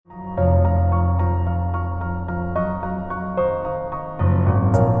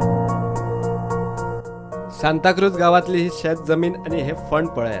सांताक्रूज गावातली ही शेत जमीन आणि हे फंड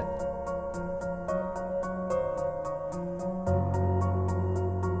पळयात।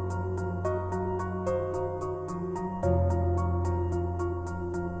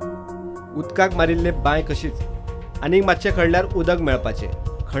 उदकाक मारिल्ले बांय कशीच आनीक मातशे खणल्यार उदक मेळपाचे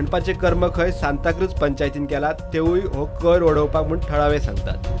खणपाचे कर्म खंय सांताक्रूज पंचायतीन केला तेवूय हो कर वडोवपाक म्हूण थळावे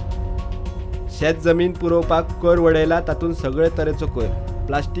सांगतात। शेत जमीन पुरोवपाक कर वडयला तातूंत सगळे तरेचो कर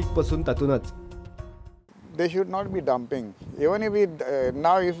प्लास्टीक पासून तातूनच। They should not be dumping. Even if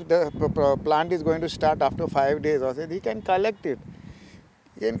now if the plant is going to start after 5 days or so, he can collect it.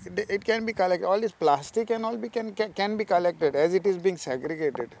 It can be collected. All this plastic and all can be collected as it is being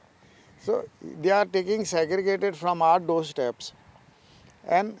segregated. So they are taking segregated from our doorsteps,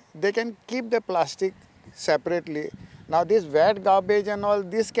 and they can keep the plastic separately. Now this wet garbage and all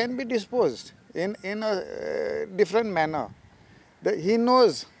this can be disposed in a different manner. He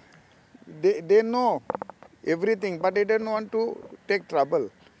knows. They know everything, but they don't want to take trouble.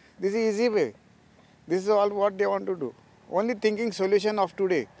 This is easy way. This is all what they want to do. Only thinking solution of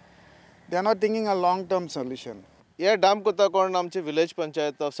today. They are not thinking a long-term solution. Yeah, dam कोता कोण आमचे village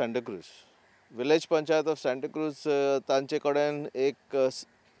panchayat of Santacruz. Village panchayat of Santacruz तांचे कडेन एक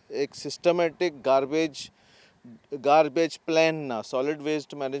systematic garbage plan ना, solid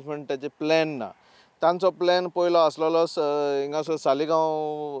waste मॅनेजमेंटाचे plan ना। तांचो plan पयलो आसलेलो हिंगासर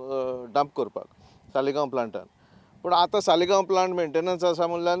सालिगांव डंप करपाक सालिगांव प्लांटान, पूण आतां सालिगांव प्लांट मेंटेनन्स आसा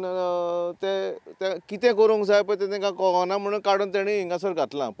म्हणल्यार ते कितें करूंक जाय पळय तें तांकां कळना म्हणून काडून तेणी हिंगासर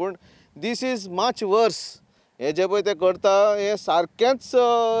घातलां। पूण दीस इज मच वर्स। हे जे पळय ते करता हे सारकेंच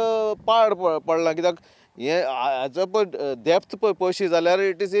पाड पडलां, कित्याक हे हाजो पळय डेप्थ पळय पळयशी जाल्यार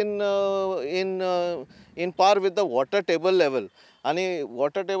it is in par with the water table level. आनी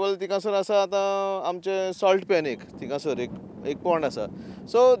वॉटर टेबल थिंगासर आसा आतां आमचे सॉल्ट पेनीक थिंगासर एक पॉन्ड आसा।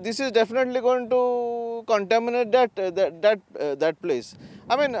 So this is definitely going to contaminate that place.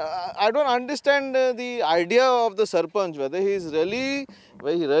 I mean, I don't understand the idea of the sarpanch, whether he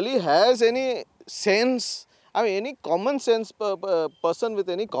really has any sense. I mean, any common sense person with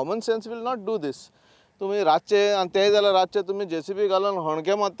any common sense will not do this. तुम्ही रातचे आनी ते जाल्यार रातचे तुम्ही JCB घालून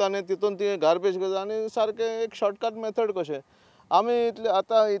होणके मारता आनी तितून ती गार्बेज करता आनी सारके एक शॉर्टकट मेथड कशें। आमी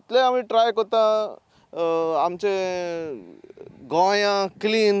इतले आमी ट्राय करता आमचे गोंया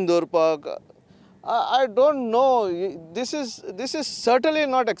क्लीन दवरपाक। I don't know. This is certainly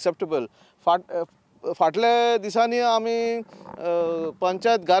not acceptable. फाटल्या दिसांनी आमी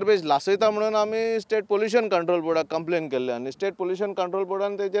पंचायत गार्बेज लासयता म्हणून आमी स्टेट पोल्युशन कंट्रोल बोर्डाक कंप्लेन केल्ले आनी स्टेट पोल्युशन कंट्रोल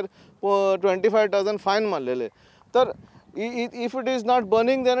बोर्डान तेजेर 25,000 फायन मारलेले। तर if it is not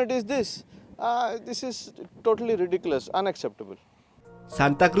burning then it is this is totally ridiculous, unacceptable.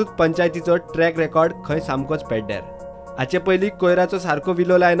 Santacruz पंचायतीचो track record खंय सामकोच पेड्ड्यार। हाचे पयलीं कोयराचो सारको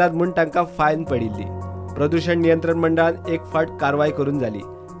विलो लायनात म्हूण तांकां फायन पडिल्ली। प्रदूषण नियंत्रण मंडळान एक फावट कारवाय करून जाली।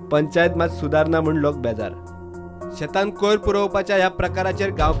 पंचायत मात सुदारना म्हूण लोक बेजार। शेतान कोयर पुरवपाच्या ह्या प्रकाराचेर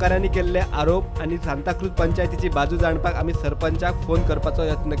गांवकारांनी केल्ले आरोप आनी सांताक्रूज पंचायतीची बाजू जाणपाक आमी सरपंचाक फोन करपाचो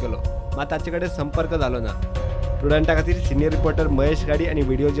यत्न केलो, मात ताचे कडेन संपर्क जालो ना। प्रुडंटा खातीर सिनियर रिपोर्टर महेश गाडी आनी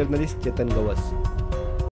व्हिडिओ जर्नलिस्ट चेतन गवस।